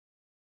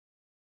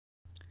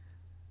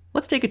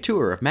Let's take a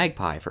tour of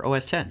Magpie for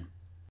OS X.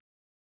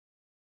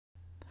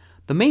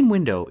 The main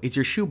window is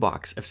your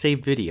shoebox of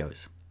saved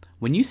videos.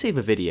 When you save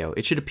a video,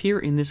 it should appear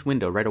in this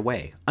window right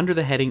away, under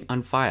the heading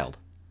Unfiled.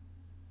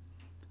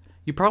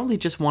 You probably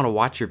just want to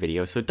watch your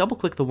video, so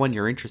double-click the one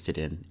you're interested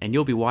in, and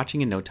you'll be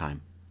watching in no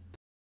time.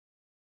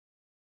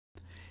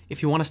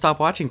 If you want to stop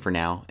watching for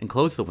now and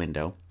close the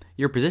window,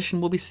 your position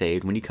will be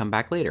saved when you come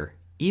back later,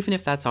 even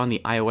if that's on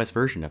the iOS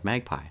version of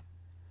Magpie.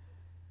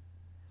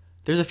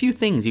 There's a few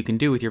things you can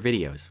do with your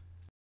videos.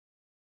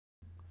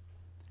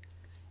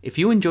 If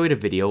you enjoyed a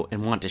video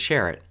and want to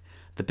share it,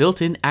 the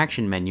built-in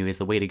action menu is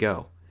the way to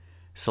go.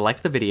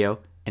 Select the video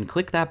and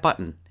click that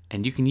button,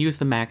 and you can use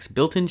the Mac's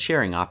built-in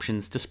sharing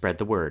options to spread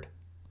the word.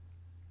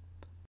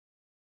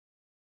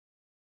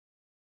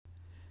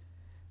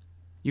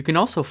 You can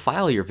also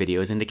file your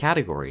videos into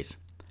categories.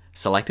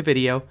 Select a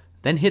video,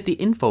 then hit the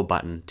Info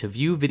button to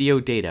view video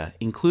data,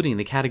 including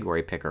the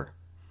category picker.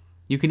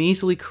 You can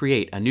easily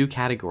create a new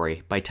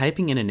category by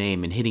typing in a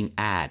name and hitting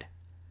Add.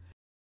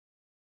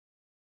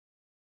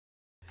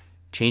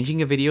 Changing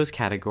a video's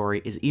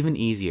category is even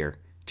easier.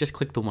 Just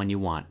click the one you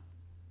want.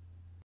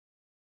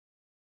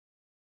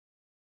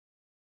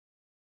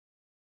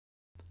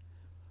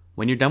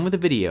 When you're done with a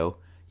video,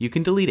 you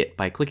can delete it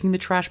by clicking the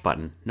trash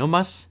button. No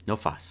muss, no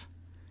fuss.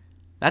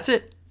 That's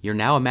it. You're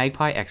now a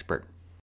Magpie expert.